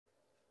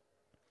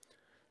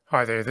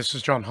Hi there, this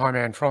is John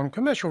Hyman from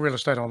Commercial Real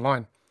Estate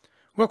Online.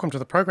 Welcome to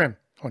the program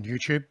on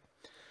YouTube.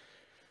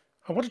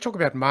 I want to talk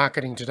about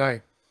marketing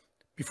today.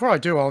 Before I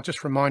do, I'll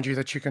just remind you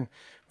that you can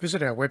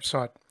visit our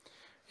website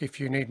if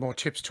you need more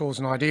tips, tools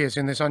and ideas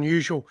in this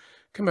unusual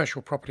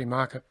commercial property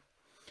market.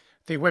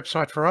 The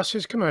website for us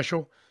is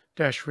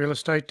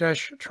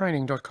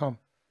commercial-real-estate-training.com.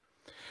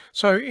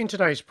 So in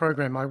today's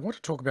program, I want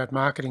to talk about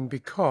marketing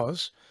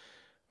because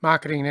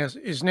marketing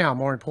is now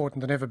more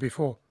important than ever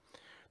before.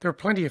 There are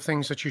plenty of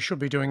things that you should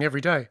be doing every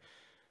day,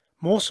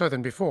 more so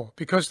than before,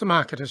 because the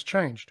market has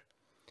changed.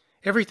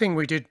 Everything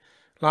we did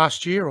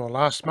last year or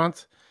last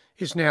month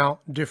is now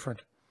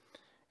different.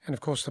 And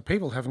of course, the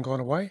people haven't gone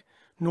away,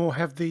 nor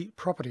have the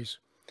properties.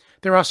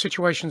 There are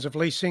situations of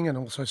leasing and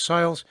also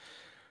sales,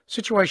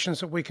 situations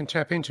that we can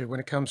tap into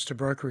when it comes to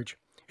brokerage.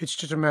 It's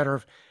just a matter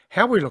of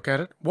how we look at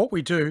it, what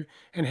we do,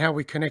 and how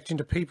we connect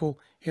into people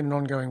in an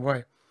ongoing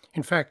way.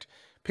 In fact,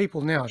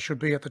 people now should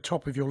be at the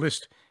top of your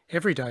list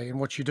every day in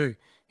what you do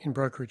in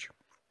brokerage.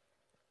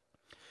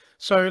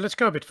 So let's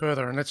go a bit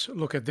further and let's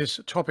look at this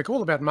topic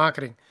all about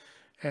marketing,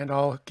 and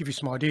I'll give you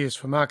some ideas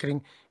for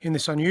marketing in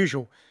this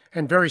unusual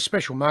and very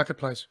special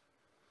marketplace.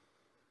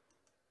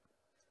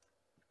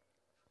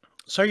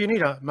 So you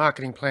need a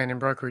marketing plan in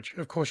brokerage,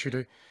 of course you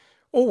do,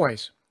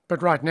 always,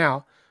 but right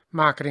now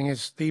marketing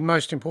is the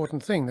most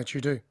important thing that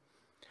you do.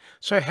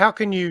 So how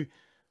can you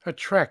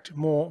attract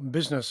more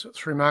business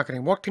through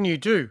marketing? What can you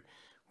do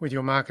with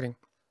your marketing?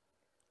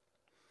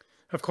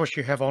 Of course,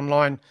 you have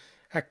online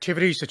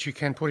activities that you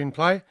can put in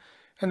play,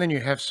 and then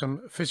you have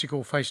some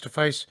physical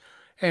face-to-face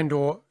and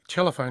or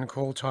telephone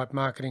call type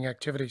marketing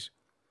activities.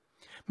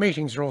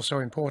 Meetings are also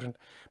important,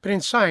 but in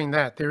saying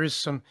that, there is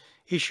some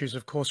issues,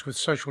 of course, with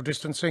social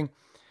distancing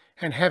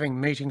and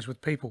having meetings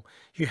with people.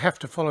 You have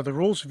to follow the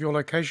rules of your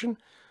location,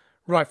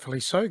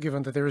 rightfully so,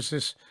 given that there is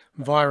this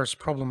virus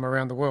problem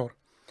around the world.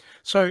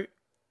 So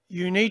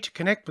you need to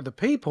connect with the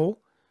people,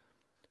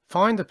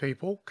 find the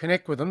people,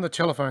 connect with them. The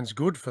telephone's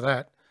good for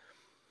that.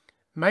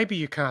 Maybe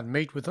you can't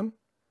meet with them.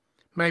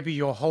 Maybe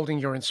you're holding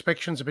your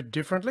inspections a bit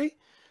differently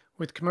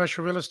with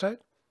commercial real estate.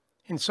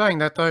 In saying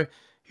that, though,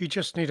 you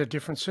just need a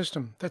different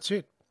system. That's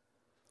it.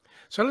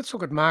 So let's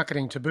look at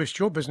marketing to boost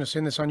your business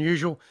in this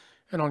unusual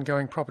and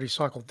ongoing property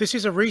cycle. This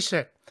is a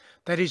reset.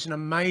 That is an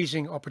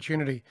amazing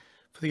opportunity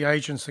for the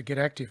agents that get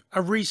active.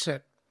 A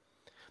reset.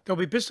 There'll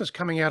be business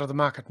coming out of the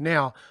market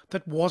now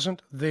that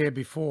wasn't there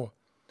before.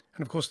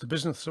 And of course, the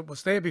business that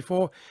was there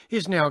before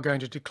is now going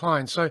to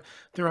decline. So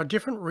there are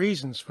different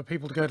reasons for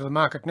people to go to the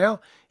market now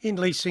in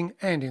leasing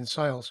and in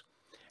sales.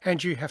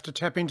 And you have to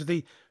tap into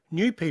the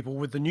new people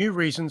with the new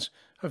reasons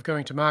of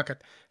going to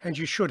market. And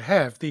you should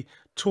have the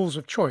tools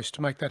of choice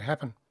to make that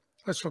happen.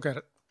 Let's look at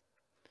it.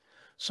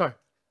 So,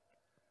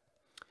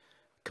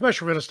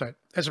 commercial real estate.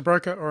 As a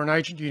broker or an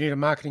agent, you need a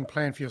marketing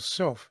plan for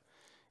yourself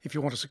if you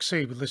want to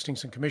succeed with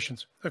listings and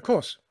commissions. Of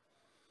course,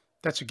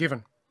 that's a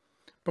given.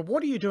 But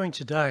what are you doing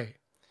today?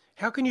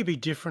 How can you be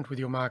different with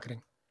your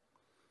marketing?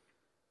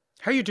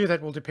 How you do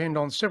that will depend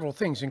on several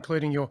things,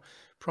 including your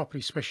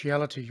property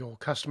speciality, your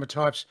customer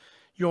types,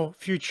 your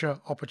future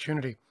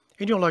opportunity,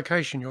 in your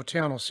location, your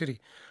town or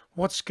city.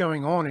 What's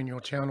going on in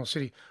your town or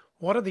city?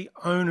 What are the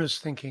owners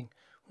thinking?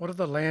 What are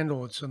the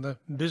landlords and the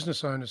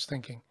business owners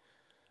thinking?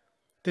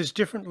 There's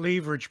different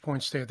leverage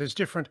points there. There's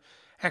different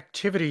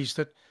activities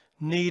that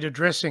need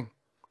addressing.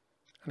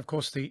 And of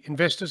course, the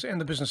investors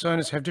and the business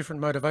owners have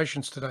different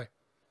motivations today.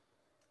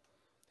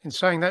 In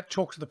saying that,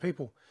 talk to the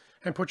people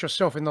and put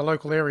yourself in the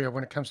local area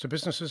when it comes to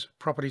businesses,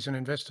 properties and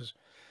investors.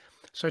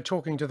 So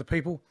talking to the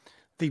people,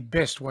 the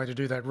best way to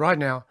do that right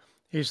now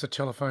is the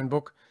telephone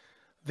book,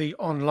 the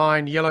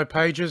online yellow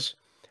pages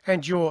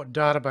and your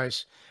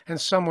database.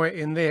 And somewhere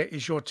in there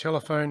is your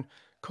telephone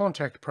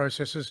contact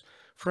processes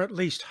for at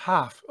least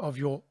half of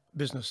your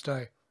business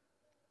day.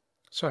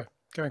 So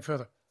going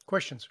further,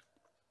 questions.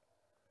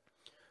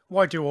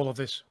 Why do all of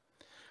this?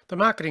 The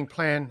marketing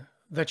plan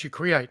that you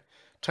create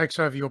takes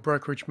over your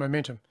brokerage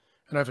momentum,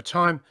 and over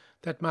time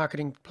that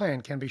marketing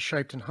plan can be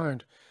shaped and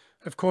honed.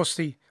 Of course,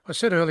 I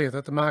said earlier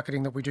that the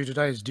marketing that we do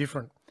today is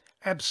different.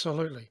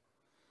 Absolutely.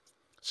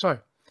 So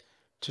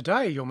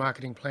today your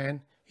marketing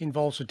plan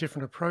involves a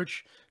different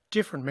approach,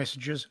 different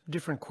messages,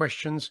 different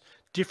questions,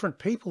 different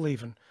people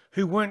even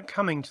who weren't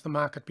coming to the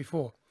market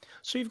before.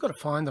 So you've got to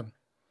find them.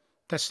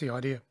 That's the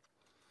idea.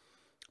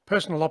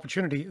 Personal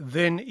opportunity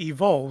then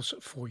evolves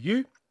for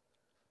you.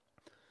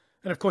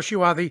 And of course,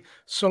 you are the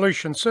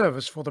solution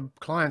service for the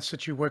clients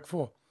that you work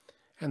for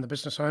and the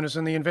business owners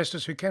and the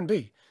investors who can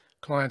be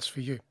clients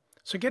for you.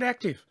 So get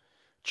active,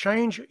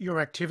 change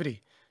your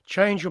activity,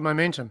 change your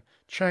momentum,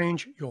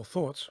 change your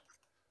thoughts.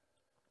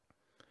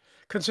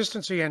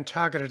 Consistency and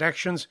targeted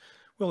actions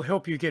will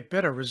help you get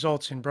better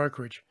results in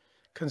brokerage.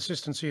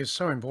 Consistency is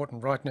so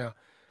important right now.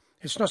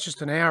 It's not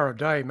just an hour a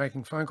day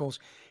making phone calls,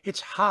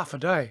 it's half a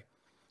day,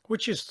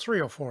 which is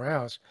 3 or 4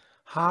 hours.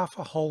 Half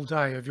a whole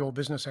day of your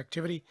business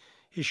activity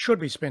should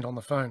be spent on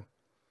the phone,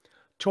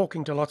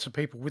 talking to lots of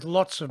people with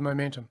lots of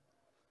momentum.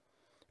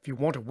 If you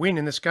want to win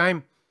in this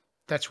game,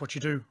 that's what you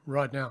do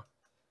right now.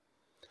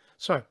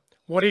 So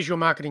What is your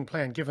marketing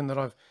plan, given that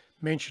I've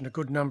mentioned a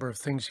good number of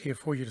things here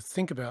for you to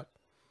think about?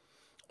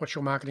 What's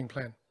your marketing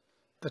plan?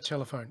 The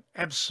telephone.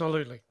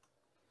 Absolutely.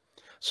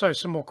 So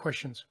some more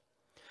questions.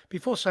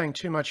 Before saying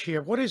too much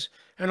here, what is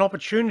an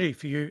opportunity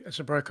for you as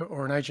a broker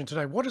or an agent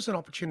today? What does an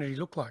opportunity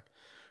look like?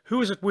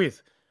 Who is it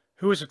with?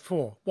 Who is it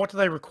for? What do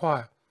they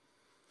require?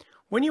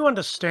 When you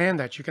understand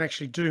that, you can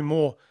actually do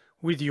more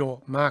with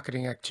your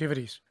marketing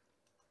activities.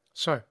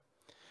 So,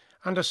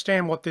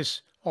 understand what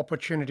this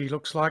opportunity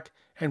looks like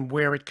and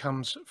where it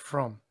comes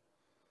from.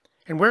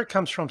 And where it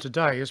comes from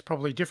today is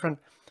probably different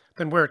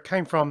than where it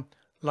came from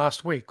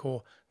last week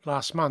or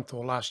last month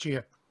or last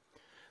year.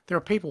 There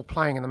are people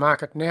playing in the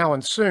market now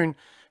and soon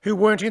who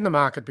weren't in the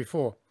market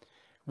before.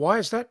 Why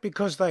is that?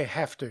 Because they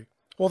have to,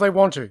 or they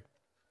want to.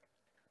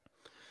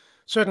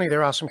 Certainly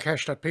there are some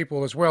cashed-up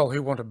people as well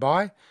who want to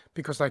buy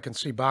because they can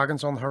see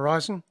bargains on the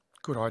horizon.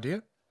 Good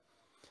idea.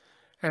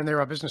 And there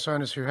are business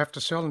owners who have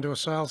to sell and do a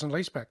sales and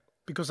leaseback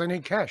because they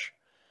need cash.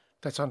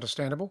 That's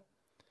understandable.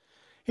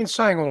 In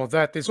saying all of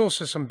that, there's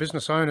also some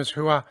business owners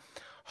who are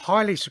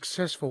highly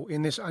successful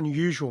in this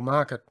unusual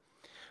market.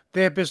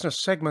 Their business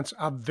segments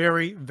are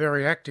very,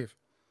 very active.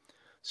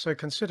 So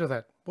consider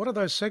that. What are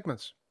those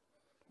segments?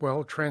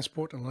 Well,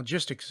 transport and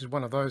logistics is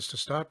one of those to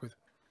start with.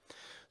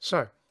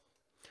 So,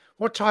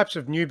 what types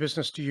of new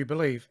business do you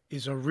believe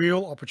is a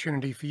real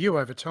opportunity for you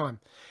over time?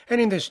 And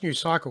in this new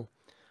cycle,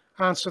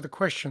 answer the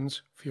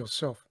questions for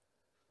yourself.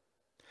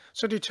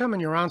 So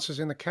determine your answers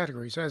in the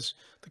categories as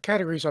the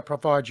categories I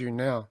provide you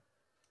now.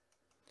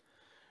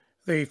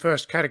 The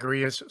first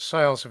category is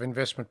sales of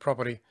investment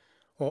property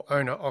or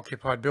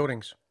owner-occupied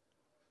buildings.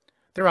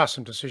 There are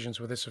some decisions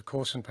with this, of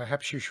course, and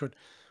perhaps you should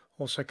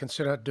also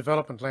consider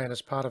development land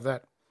as part of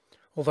that,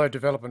 although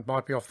development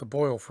might be off the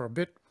boil for a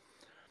bit.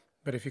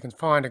 But if you can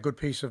find a good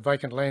piece of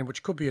vacant land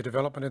which could be a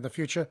development in the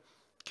future,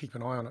 keep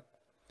an eye on it.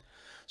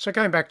 So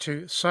going back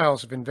to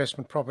sales of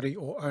investment property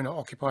or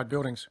owner-occupied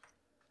buildings.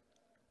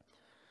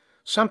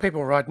 Some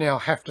people right now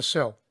have to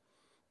sell.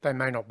 They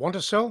may not want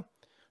to sell.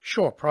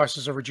 Sure,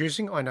 prices are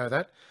reducing, I know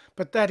that,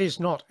 but that is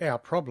not our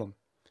problem.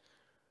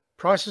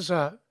 Prices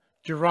are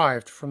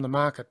derived from the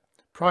market.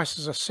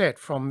 Prices are set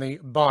from the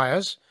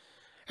buyers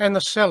and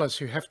the sellers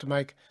who have to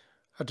make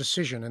a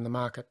decision in the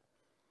market.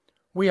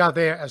 We are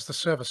there as the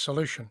service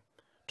solution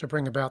to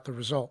bring about the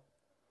result,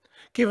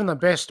 given the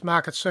best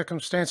market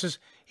circumstances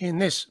in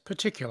this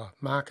particular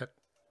market.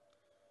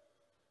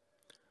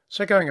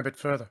 So going a bit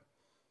further,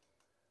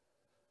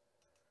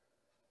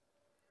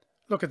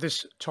 look at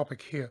this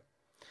topic here.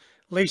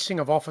 Leasing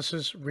of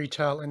offices,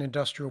 retail and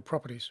industrial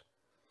properties.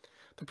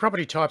 The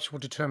property types will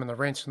determine the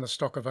rents and the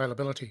stock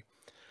availability.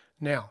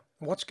 Now,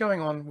 what's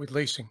going on with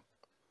leasing?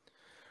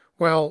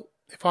 Well,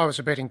 if I was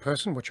a betting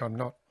person, which I'm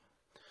not,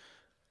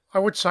 I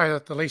would say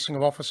that the leasing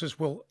of offices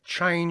will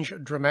change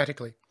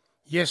dramatically.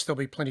 Yes, there'll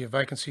be plenty of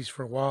vacancies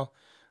for a while.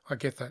 I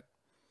get that.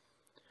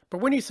 But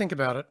when you think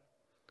about it,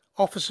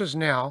 offices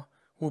now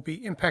will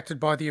be impacted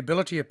by the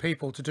ability of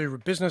people to do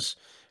business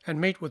and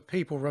meet with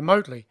people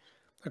remotely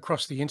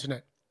across the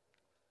internet.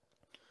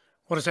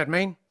 What does that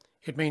mean?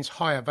 It means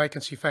higher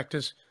vacancy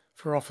factors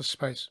for office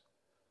space.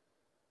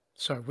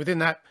 So within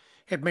that,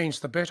 it means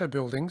the better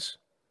buildings,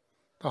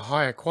 the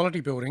higher quality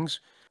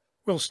buildings,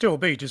 will still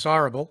be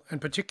desirable, and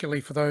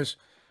particularly for those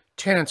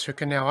tenants who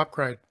can now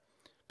upgrade,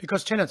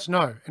 because tenants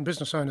know and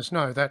business owners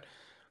know that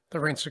the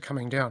rents are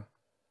coming down.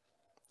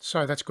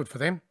 So that's good for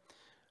them.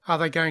 Are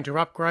they going to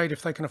upgrade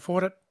if they can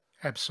afford it?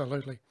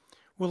 Absolutely.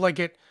 Will they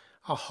get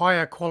a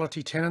higher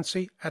quality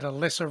tenancy at a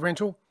lesser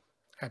rental?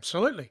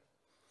 Absolutely.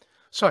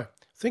 So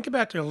think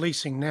about your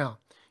leasing now.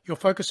 You're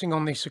focusing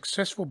on the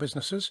successful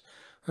businesses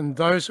and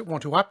those that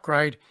want to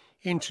upgrade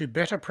into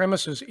better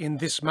premises in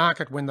this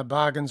market when the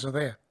bargains are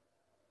there.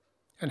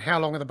 And how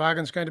long are the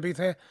bargains going to be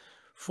there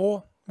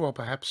for? Well,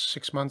 perhaps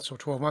 6 months or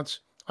 12 months.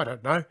 I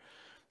don't know,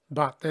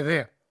 but they're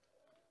there.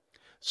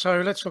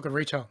 So let's look at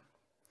retail.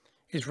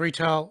 Is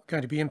retail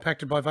going to be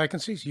impacted by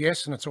vacancies?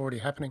 Yes, and it's already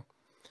happening.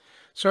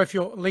 So if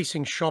you're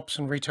leasing shops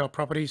and retail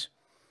properties,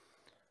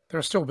 there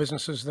are still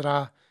businesses that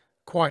are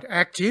quite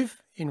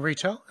active in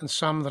retail and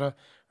some that are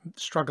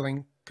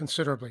struggling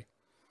considerably.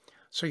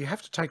 So you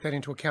have to take that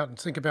into account and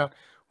think about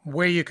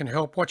where you can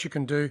help, what you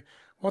can do,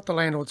 what the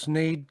landlords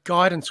need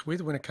guidance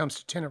with when it comes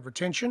to tenant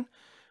retention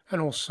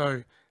and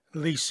also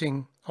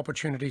leasing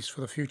opportunities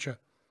for the future.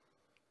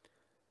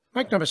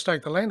 Make no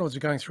mistake, the landlords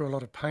are going through a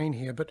lot of pain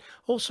here, but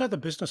also the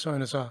business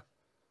owners are.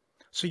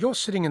 So you're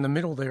sitting in the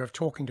middle there of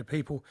talking to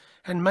people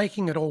and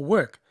making it all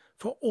work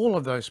for all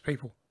of those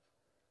people.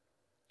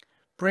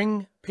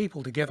 Bring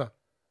people together,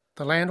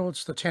 the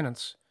landlords, the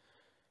tenants.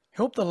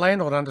 Help the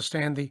landlord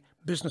understand the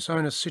business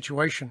owner's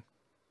situation.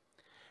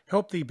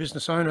 Help the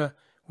business owner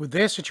with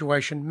their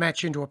situation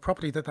match into a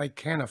property that they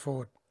can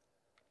afford.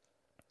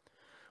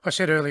 I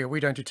said earlier, we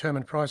don't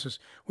determine prices.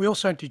 We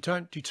also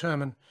don't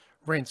determine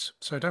rents,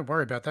 so don't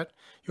worry about that.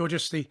 You're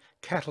just the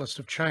catalyst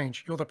of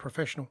change. You're the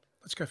professional.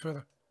 Let's go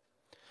further.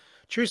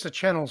 Choose the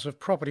channels of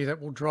property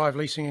that will drive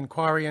leasing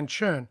inquiry and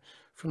churn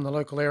from the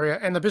local area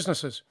and the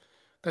businesses.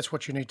 That's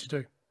what you need to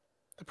do.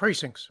 The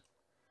precincts.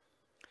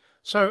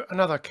 So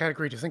another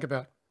category to think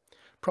about,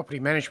 property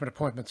management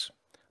appointments.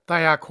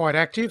 They are quite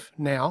active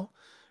now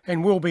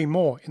and will be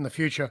more in the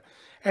future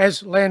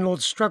as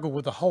landlords struggle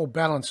with the whole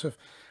balance of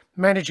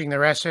managing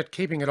their asset,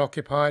 keeping it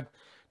occupied,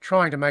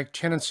 trying to make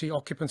tenancy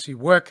occupancy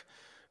work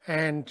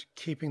and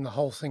keeping the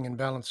whole thing in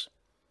balance.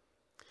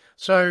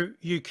 So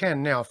you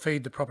can now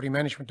feed the property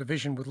management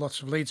division with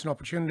lots of leads and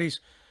opportunities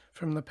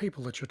from the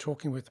people that you're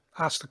talking with.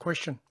 Ask the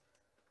question.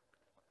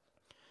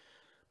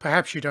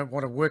 Perhaps you don't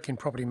want to work in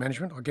property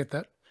management, I get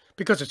that,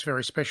 because it's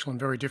very special and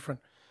very different,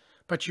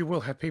 but you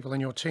will have people in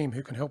your team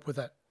who can help with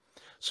that.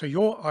 So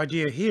your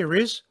idea here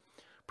is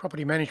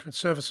property management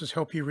services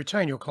help you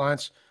retain your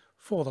clients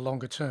for the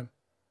longer term.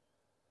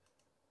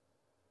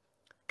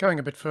 Going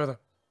a bit further,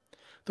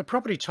 the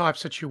property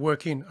types that you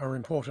work in are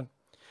important.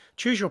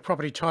 Choose your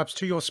property types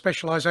to your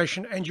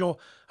specialisation and your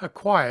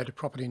acquired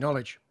property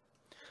knowledge.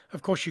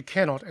 Of course, you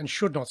cannot and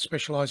should not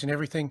specialise in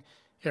everything,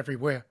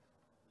 everywhere.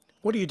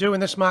 What do you do in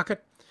this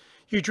market?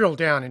 You drill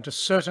down into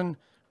certain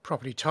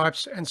property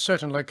types and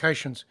certain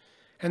locations,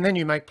 and then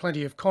you make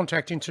plenty of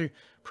contact into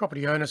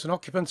property owners and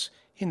occupants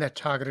in that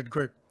targeted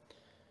group.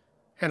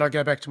 And I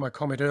go back to my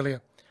comment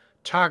earlier.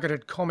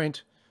 Targeted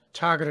comment,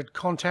 targeted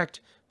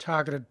contact,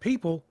 targeted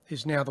people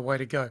is now the way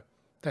to go.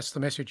 That's the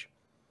message.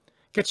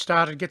 Get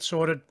started, get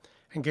sorted,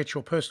 and get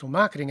your personal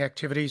marketing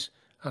activities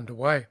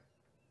underway.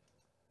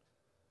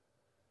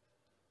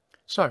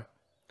 So,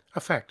 a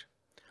fact.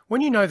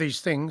 When you know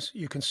these things,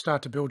 you can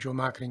start to build your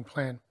marketing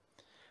plan.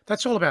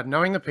 That's all about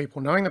knowing the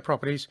people, knowing the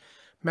properties,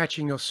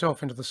 matching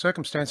yourself into the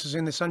circumstances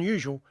in this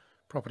unusual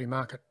property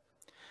market.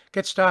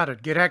 Get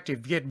started, get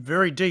active, get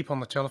very deep on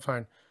the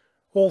telephone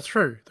all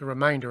through the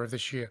remainder of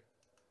this year.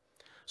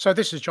 So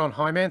this is John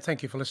Hyman.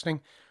 Thank you for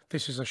listening.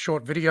 This is a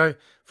short video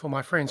for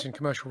my friends in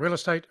commercial real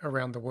estate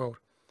around the world.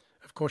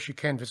 Of course, you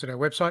can visit our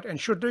website and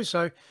should do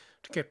so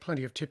to get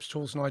plenty of tips,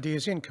 tools and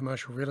ideas in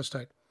commercial real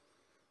estate.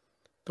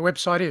 The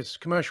website is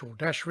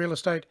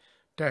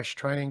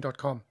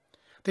commercial-realestate-training.com.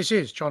 This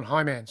is John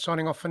Hyman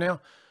signing off for now.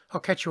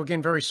 I'll catch you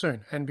again very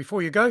soon. And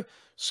before you go,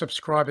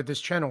 subscribe at this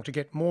channel to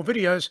get more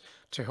videos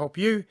to help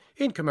you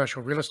in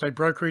commercial real estate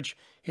brokerage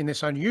in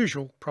this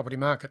unusual property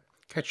market.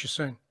 Catch you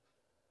soon.